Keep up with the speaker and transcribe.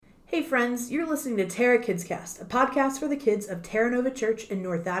Hey friends, you're listening to Terra Kids Cast, a podcast for the kids of Terra Nova Church in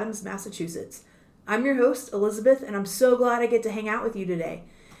North Adams, Massachusetts. I'm your host, Elizabeth, and I'm so glad I get to hang out with you today.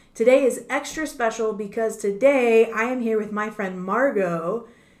 Today is extra special because today I am here with my friend Margot,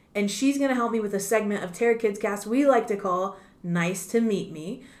 and she's going to help me with a segment of Terra Kids Cast we like to call Nice to Meet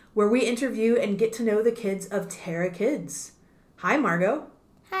Me, where we interview and get to know the kids of Terra Kids. Hi, Margot.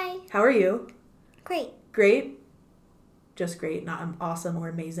 Hi. How are you? Great. Great? Just great, not awesome or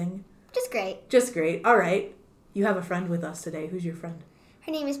amazing? Just great. Just great. All right. You have a friend with us today. Who's your friend?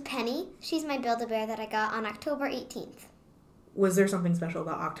 Her name is Penny. She's my Build-A-Bear that I got on October 18th. Was there something special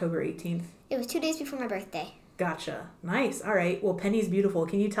about October 18th? It was 2 days before my birthday. Gotcha. Nice. All right. Well, Penny's beautiful.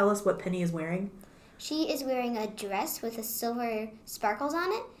 Can you tell us what Penny is wearing? She is wearing a dress with a silver sparkles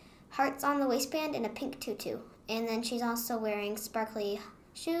on it, hearts on the waistband, and a pink tutu. And then she's also wearing sparkly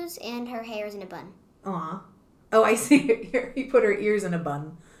shoes, and her hair is in a bun. Aw. Oh, I see. You put her ears in a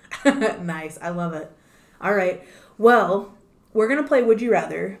bun. Nice. I love it. All right. Well, we're going to play Would You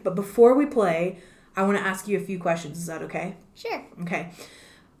Rather, but before we play, I want to ask you a few questions. Is that okay? Sure. Okay.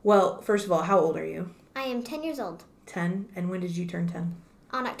 Well, first of all, how old are you? I am 10 years old. 10? And when did you turn 10?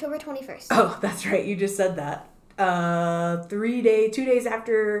 On October 21st. Oh, that's right. You just said that. 2 days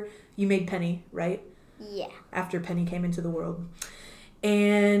after you made Penny, right? Yeah. After Penny came into the world.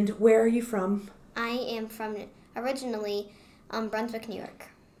 And where are you from? I am from originally Brunswick, New York.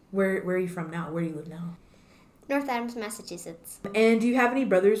 Where are you from now? Where do you live now? North Adams, Massachusetts. And do you have any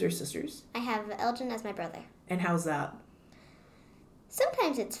brothers or sisters? I have Elgin as my brother. And how's that?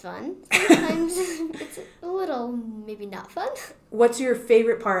 Sometimes it's fun. Sometimes it's a little maybe not fun. What's your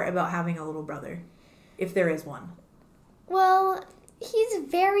favorite part about having a little brother, if there is one? Well, he's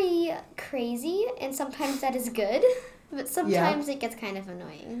very crazy, and sometimes that is good, but sometimes it gets kind of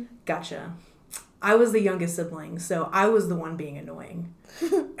annoying. Gotcha. I was the youngest sibling, so I was the one being annoying.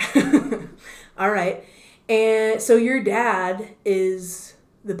 All right. And so your dad is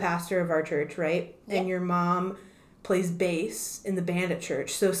the pastor of our church, right? Yep. And your mom plays bass in the band at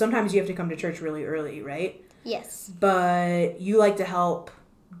church. So sometimes you have to come to church really early, right? Yes. But you like to help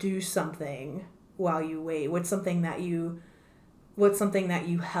do something while you wait. What's something that you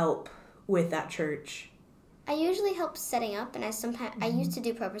help with at church? I usually help setting up, and I used to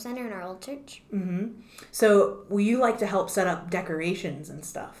do Pro Presenter in our old church. Mm-hmm. So you like to help set up decorations and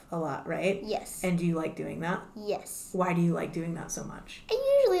stuff a lot, right? Yes. And do you like doing that? Yes. Why do you like doing that so much?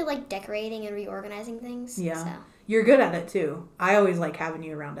 I usually like decorating and reorganizing things. Yeah. So. You're good at it too. I always like having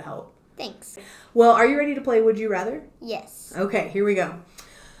you around to help. Thanks. Well, are you ready to play Would You Rather? Yes. Okay, here we go.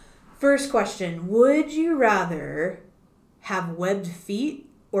 First question. Would you rather have webbed feet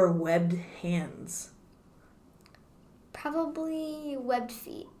or webbed hands? Probably webbed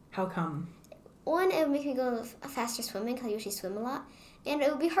feet. How come? One, it would make me go faster swimming because I usually swim a lot. And it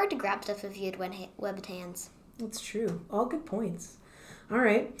would be hard to grab stuff if you had webbed hands. That's true. All good points. All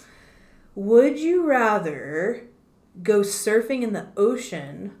right. Would you rather go surfing in the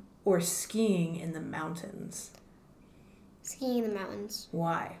ocean or skiing in the mountains? Skiing in the mountains.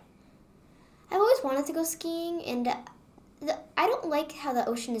 Why? I've always wanted to go skiing, and I don't like how the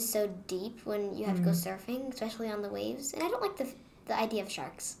ocean is so deep when you have to go surfing, especially on the waves. And I don't like the idea of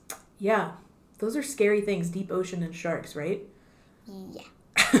sharks. Yeah. Those are scary things, deep ocean and sharks, right? Yeah.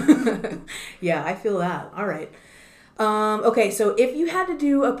 Yeah, I feel that. All right. Okay, so if you had to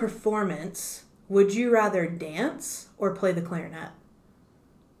do a performance, would you rather dance or play the clarinet?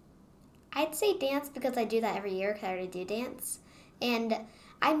 I'd say dance because I do that every year because I already do dance. And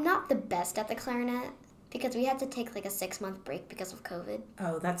I'm not the best at the clarinet because we had to take like a 6-month break because of COVID.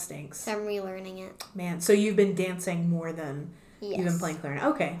 Oh, that stinks. So I'm relearning it. Man, so you've been dancing more than Yes. you've been playing clarinet.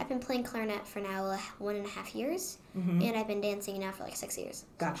 Okay. I've been playing clarinet for now 1.5 years, and I've been dancing now for like 6 years.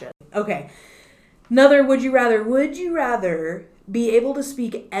 Gotcha. Okay. Another would you rather. Would you rather be able to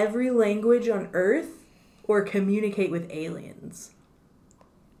speak every language on Earth or communicate with aliens?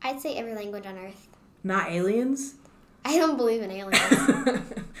 I'd say every language on Earth. Not aliens? I don't believe in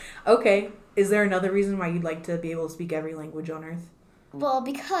aliens. Okay. Is there another reason why you'd like to be able to speak every language on Earth? Well,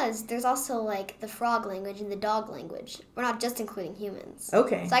 because there's also like the frog language and the dog language. We're not just including humans.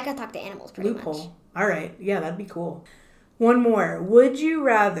 Okay. So I can talk to animals pretty Loophole. much. All right. Yeah, that'd be cool. One more. Would you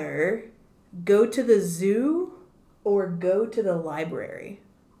rather go to the zoo or go to the library?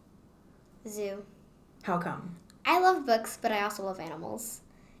 Zoo. How come? I love books, but I also love animals.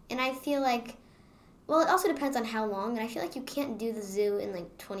 And I feel like, well, it also depends on how long. And I feel like you can't do the zoo in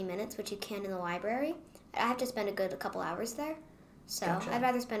like 20 minutes, which you can in the library. I have to spend a couple hours there. So Gotcha. I'd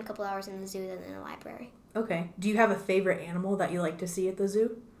rather spend a couple hours in the zoo than in the library. Okay. Do you have a favorite animal that you like to see at the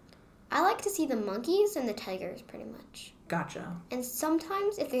zoo? I like to see the monkeys and the tigers pretty much. Gotcha. And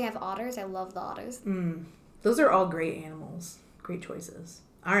sometimes if they have otters, I love the otters. Those are all great animals. Great choices.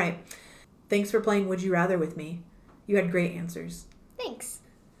 All right. Thanks for playing Would You Rather with me. You had great answers. Thanks.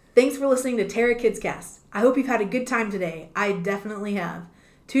 Thanks for listening to Terra Kids Cast. I hope you've had a good time today. I definitely have.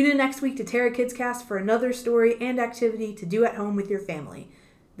 Tune in next week to Terra Kids Cast for another story and activity to do at home with your family.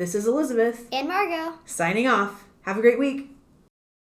 This is Elizabeth. And Margot. Signing off. Have a great week.